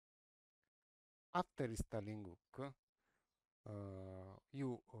After installing Hook,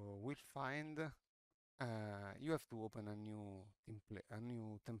 you will find you have to open a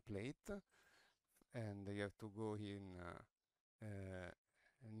new template, and you have to go in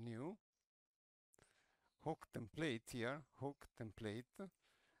new Hook template here, Hook template,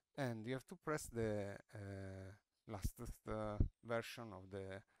 and you have to press the last version of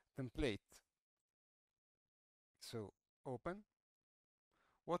the template. So open.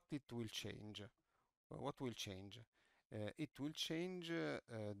 What it will change? What will change? It will change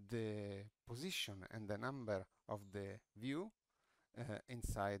the position and the number of the view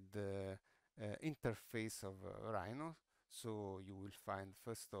inside the interface of Rhino. So you will find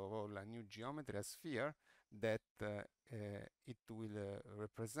first of all a new geometry, a sphere that it will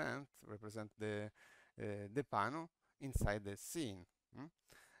represent the pano inside the scene. Mm?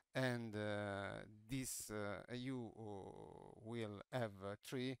 And this you will have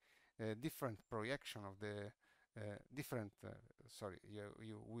three different projection of the different sorry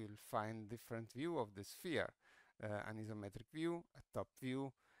you will find different view of the sphere, an isometric view, a top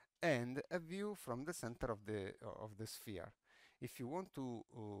view, and a view from the center of the sphere. If you want to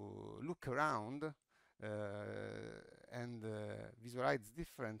look around and visualize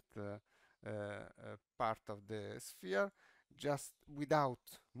different part of the sphere, just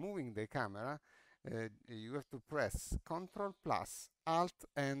without moving the camera, you have to press Ctrl plus Alt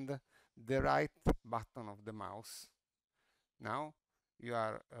and the right button of the mouse. Now you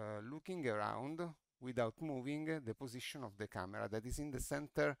are looking around without moving the position of the camera that is in the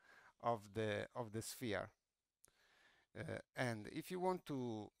center of the sphere. And if you want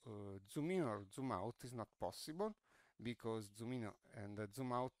to zoom in or zoom out, is not possible, because zoom in and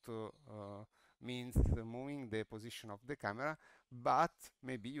zoom out means moving the position of the camera. But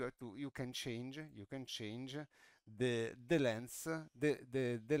maybe you can change the length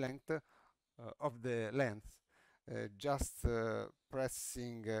the length of the length, just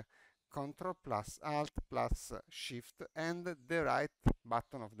pressing Ctrl plus Alt plus Shift and the right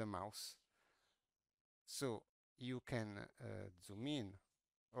button of the mouse. So you can zoom in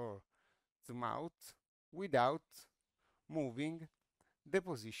or zoom out without moving the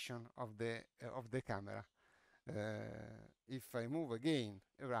position of the camera. If I move again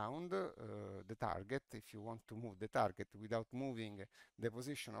around the target, if you want to move the target without moving the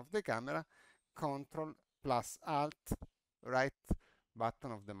position of the camera, Ctrl plus Alt, right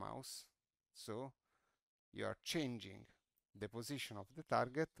button of the mouse. So you are changing the position of the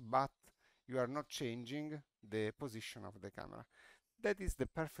target, but you are not changing the position of the camera. That is the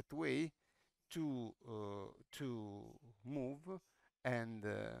perfect way to move and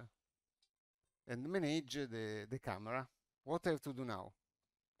manage the camera. What I have to do now?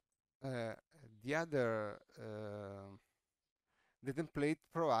 Uh, the other the template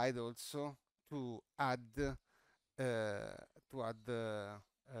provide also to add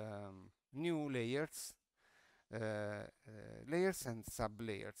new layers, layers and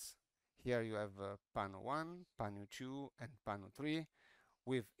sub-layers. Here you have Pano 1, Pano 2, and Pano 3,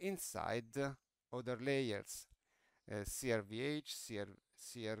 with inside other layers, CRVH,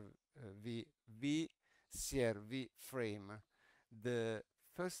 CRVV, CRV frame. The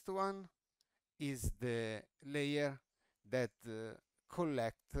first one is the layer that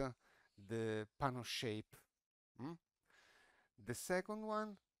collect the Pano shape. Mm? The second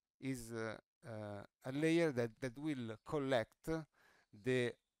one is a layer that will collect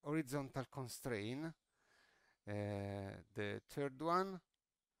the horizontal constraint. The third one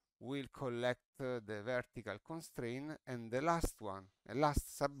will collect the vertical constraint, and the last one, the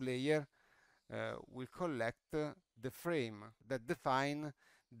last sublayer, will collect the frame that define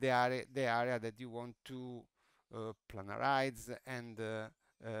the area that you want to planarize and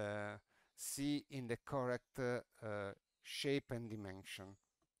see in the correct shape and dimension.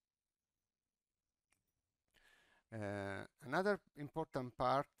 Another important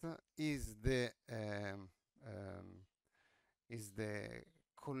part is the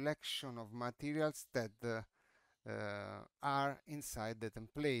collection of materials that are inside the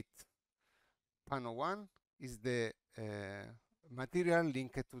template. Pano 1 is the material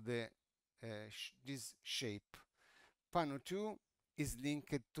linked to this shape. Pano 2 is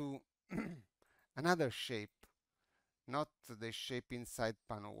linked to another shape, not the shape inside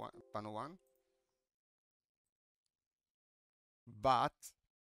Pano 1, but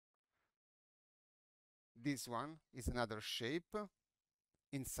this one is another shape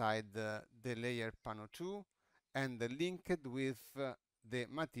inside the layer Pano 2 and linked with the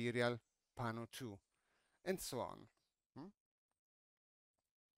material Pano 2, and so on.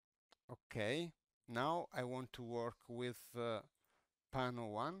 Okay, now I want to work with Pano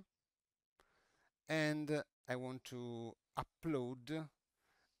 1, and I want to upload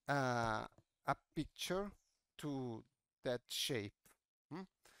a picture to that shape. Hmm?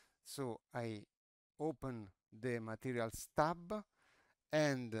 So I open the materials tab,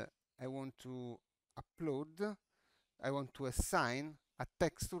 and I want to upload, I want to assign a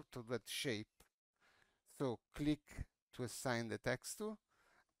texture to that shape. So click to assign the texture,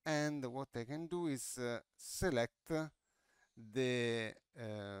 and what I can do is select the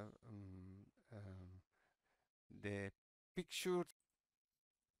the picture,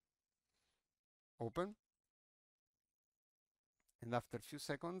 open, and after a few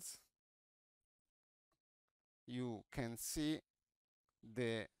seconds you can see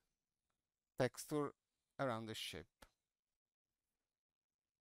the texture around the shape.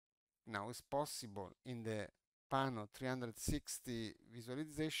 Now it's possible in the Pano 360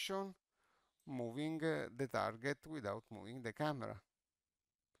 visualization moving the target without moving the camera.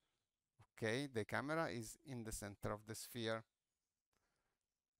 Okay, the camera is in the center of the sphere.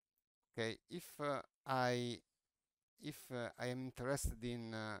 Okay, if I am interested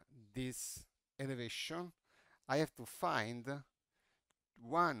in this elevation, I have to find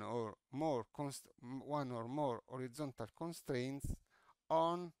one or more horizontal constraints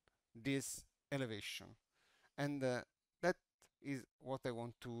on this elevation, and that is what I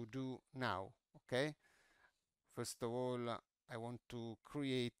want to do now. Okay, first of all, I want to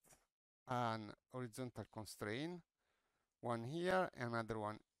create an horizontal constraint, one here and another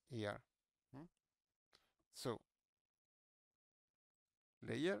one here. So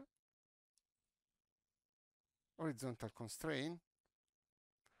layer, horizontal constraint.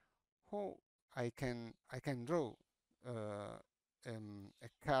 How I can draw a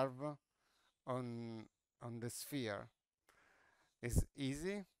curve on the sphere. It's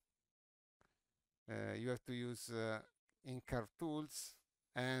easy. You have to use in curve tools,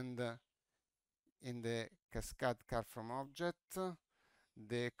 and in the cascade curve from object,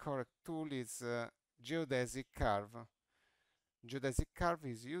 the correct tool is geodesic curve. Geodesic curve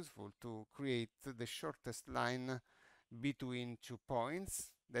is useful to create the shortest line between 2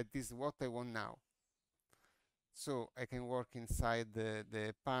 points. That is what I want now. So I can work inside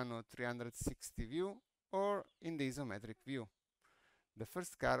the Pano 360 view or in the isometric view. The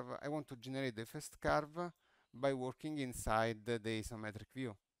first curve, I want to generate the first curve by working inside the isometric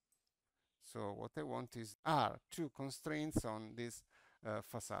view. So what I want are two constraints on this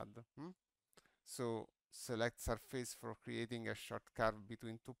facade. So select surface for creating a short curve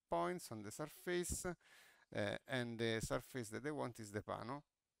between 2 points on the surface, and the surface that I want is the Pano.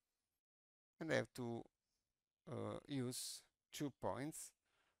 And I have to use 2 points,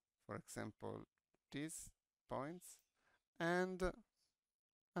 for example, these points, and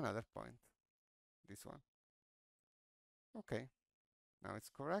another point, this one. Okay, now it's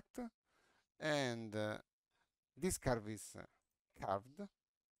correct, and this curve is curved.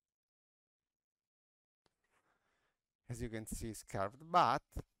 As you can see, it's curved, but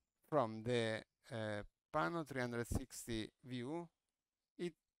from the Pano 360 view,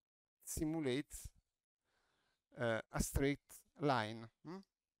 it simulates a straight line.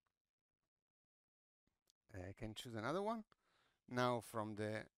 I can choose another one. Now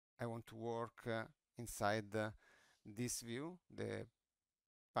I want to work inside this view, the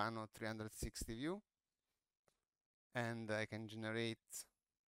Pano 360 view, and I can generate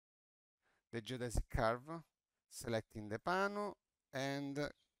the geodesic curve, selecting the Pano, and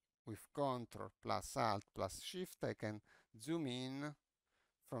with Ctrl plus Alt plus Shift I can zoom in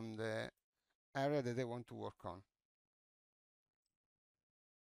from the area that I want to work on.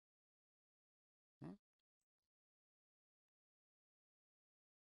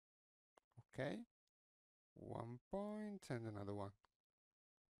 Okay, one point and another one.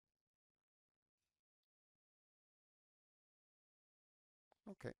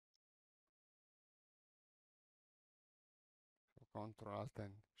 Okay, so Ctrl Alt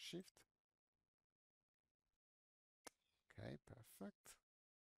and Shift. Okay, perfect.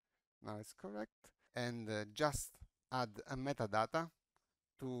 Now it's correct. And just add a metadata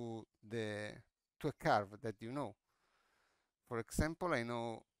to a curve that you know. For example, I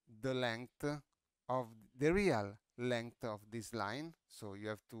know the length of the real length of this line, so you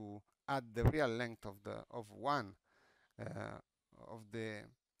have to add the real length of one of the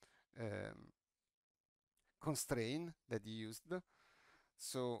um, constraint that you used.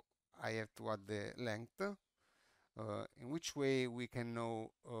 So I have to add the length. In which way we can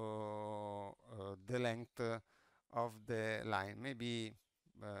know the length of the line? Maybe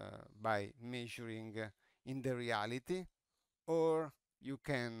by measuring in the reality, or you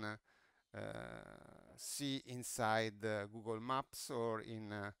can see inside Google Maps or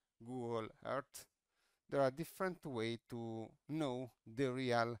in Google Earth. there are different ways to know the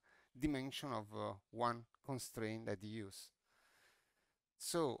real dimension of one constraint that you use.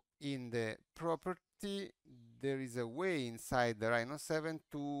 So in the property, there is a way inside the Rhino 7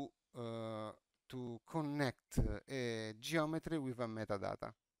 to connect a geometry with a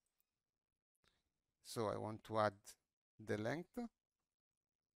metadata. So I want to add the length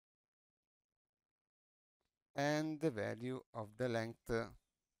and the value of the length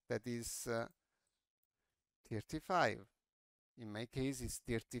that is 35. In my case, it's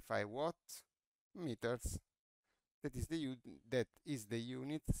 35 watt meters. That is the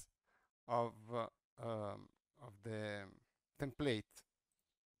units of the template.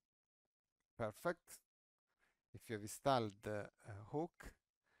 Perfect. If you have installed Hook,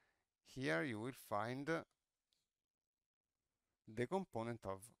 here you will find the component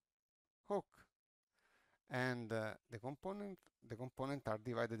of Hook, and the component are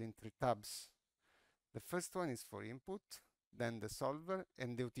divided in three tabs. The first one is for input, then the solver,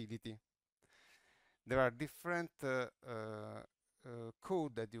 and the utility. There are different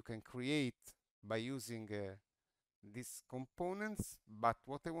code that you can create by using these components, but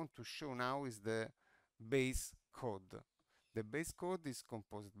what I want to show now is the base code. The base code is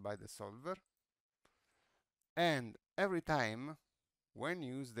composed by the solver, and every time when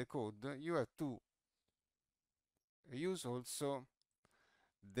you use the code, you have to use also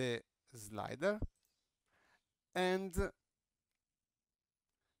the slider and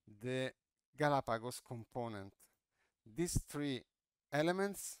the Galapagos component. These three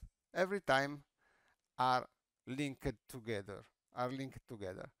elements every time are linked together,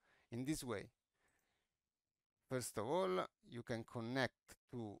 in this way. First of all, you can connect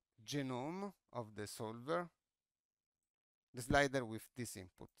to genome of the solver, the slider with this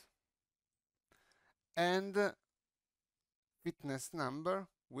input, and fitness number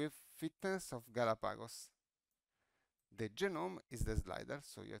with fitness of Galapagos. The genome is the slider,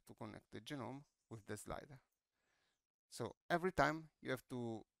 so you have to connect the genome with the slider. So every time you have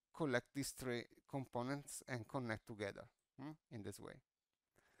to collect these three components and connect together in this way.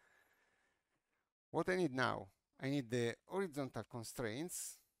 What I need now, I need the horizontal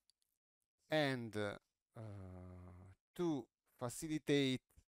constraints, and to facilitate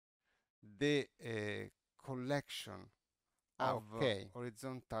the collection of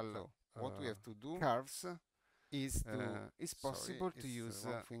horizontal what we have to do curves is possible to use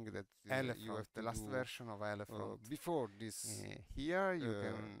one thing that you have the last version of Elephant. Before this, here you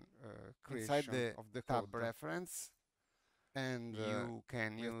can inside the tab reference, and you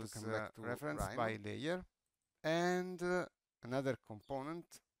can use reference by layer, and another component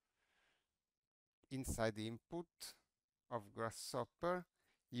inside the input of Grasshopper.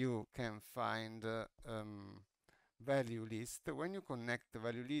 You can find value list. When you connect the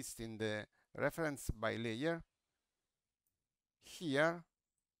value list in the reference by layer, here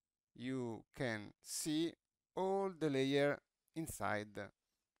you can see all the layer inside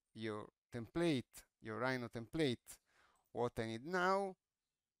your template, your Rhino template. What I need now,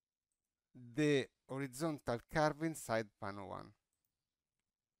 the horizontal curve inside Pano 1.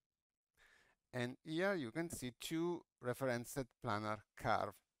 And here you can see two referenced planar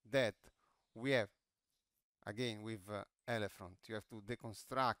curve that we have again with Elephant. You have to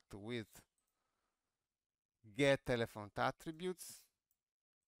deconstruct with get Elephant attributes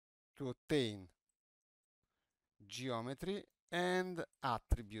to obtain geometry and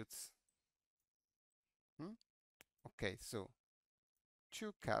attributes. Okay, so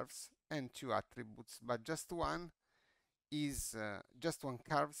two curves and two attributes, but just one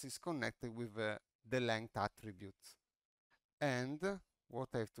curve is connected with the length attribute. And what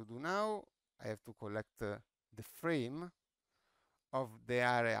I have to do now, I have to collect the frame of the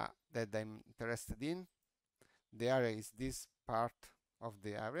area that I'm interested in. The area is this part of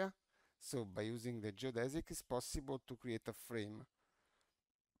the area. So by using the geodesic, it's possible to create a frame.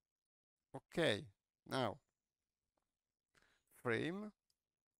 Okay, now frame,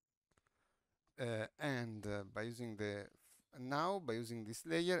 and by using this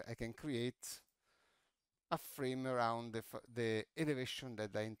layer, I can create a frame around the elevation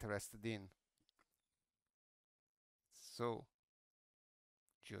that I'm interested in. So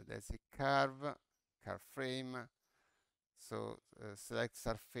geodesic curve frame. So select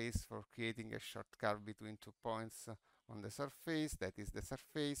surface for creating a short curve between 2 points on the surface. That is the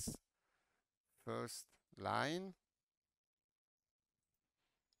surface. First line.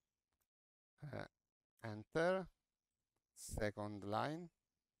 Enter. Second line.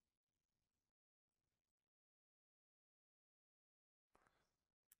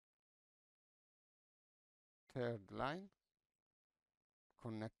 Third line.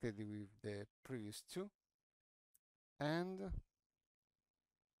 Connected with the previous two. and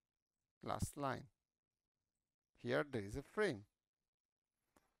last line. Here there is a frame.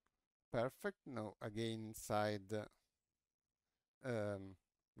 Perfect. Now again inside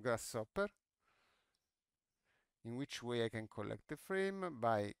Grasshopper, in which way I can collect the frame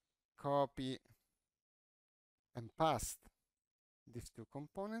by copy and paste these two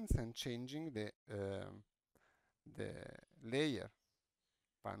components and changing the layer.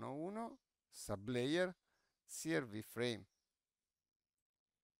 Pano 1 sublayer CRV frame.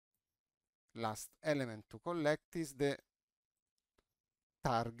 Last element to collect is the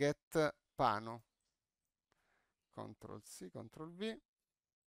target Pano. Ctrl C, Ctrl V,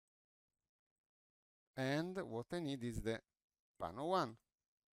 and what I need is the Pano 1.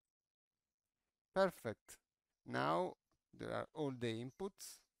 Perfect. Now there are all the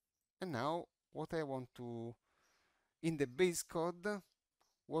inputs, and now what I want to, in the base code,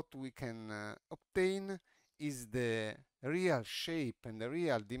 what we can obtain is the real shape and the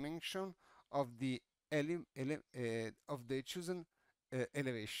real dimension of the chosen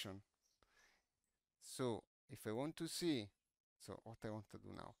elevation. So if I want to see, so what I want to do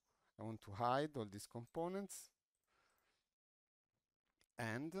now, I want to hide all these components,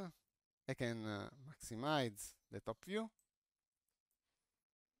 and I can maximize the top view.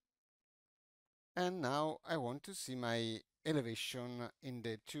 And now I want to see my elevation in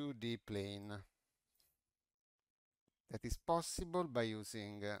the 2D plane. That is possible by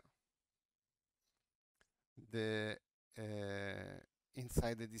using the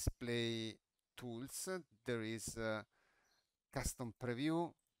inside the display tools. There is custom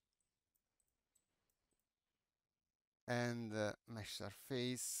preview and mesh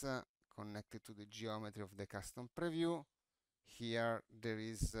surface connected to the geometry of the custom preview. Here there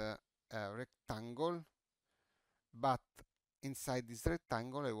is a rectangle, but inside this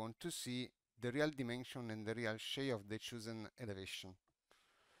rectangle I want to see the real dimension and the real shape of the chosen elevation.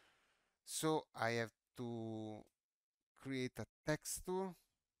 So I have to create a texture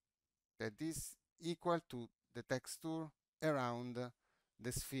that is equal to the texture around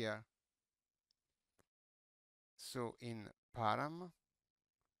the sphere. So in param,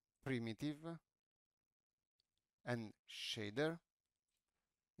 primitive, and shader,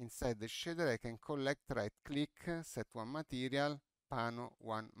 inside the shader I can collect, right click, set one material, Pano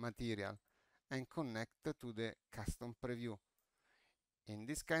one material, and connect to the custom preview. In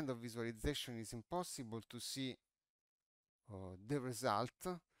this kind of visualization it's impossible to see the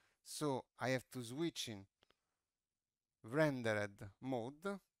result, so I have to switch in rendered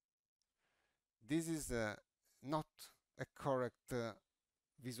mode. This is not a correct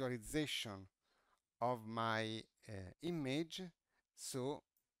visualization of my image, so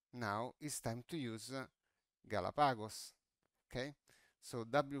now it's time to use Galapagos. Okay, so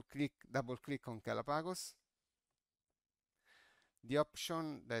double click on Galapagos. The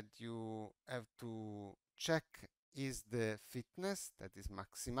option that you have to check is the fitness, that is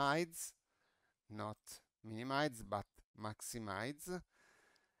maximize, not minimize, but maximize,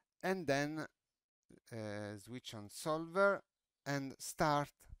 and then switch on solver and start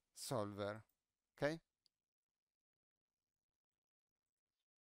solver. Okay.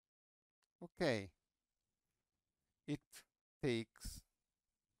 Okay. It takes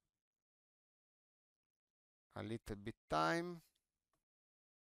a little bit time.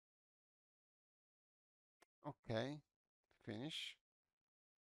 Okay, finish.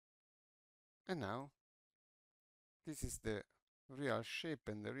 And now this is the real shape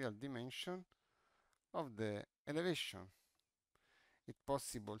and the real dimension of the elevation. It's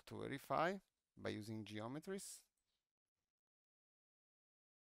possible to verify by using geometries.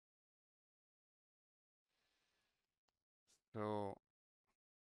 So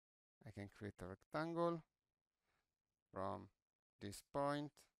I can create a rectangle from this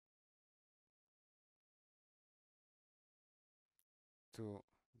point to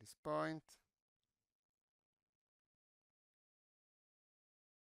this point.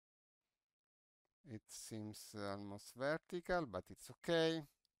 It seems almost vertical, but it's okay.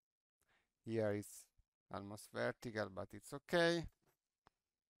 Here it's almost vertical, but it's okay.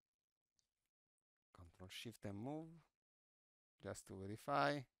 Control Shift and move just to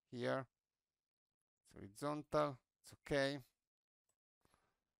verify. Here it's horizontal, it's okay.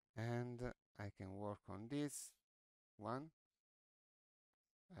 And I can work on this one,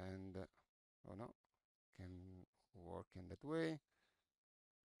 and oh no, can work in that way.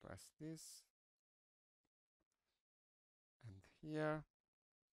 Press this, and here.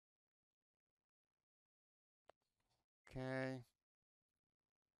 Okay,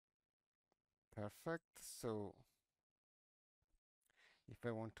 perfect. So if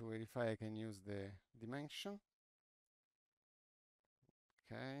I want to verify, I can use the dimension.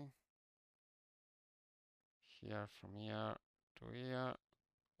 Okay. Here from here to here,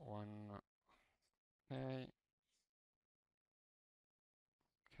 1, okay,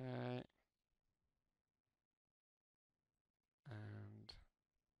 okay, and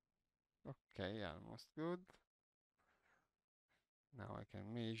okay, almost good. Now I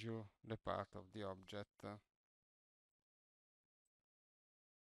can measure the part of the object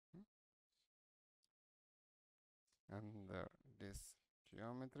under this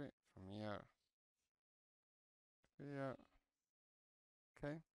geometry from here to here,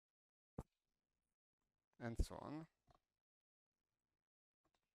 okay, and so on.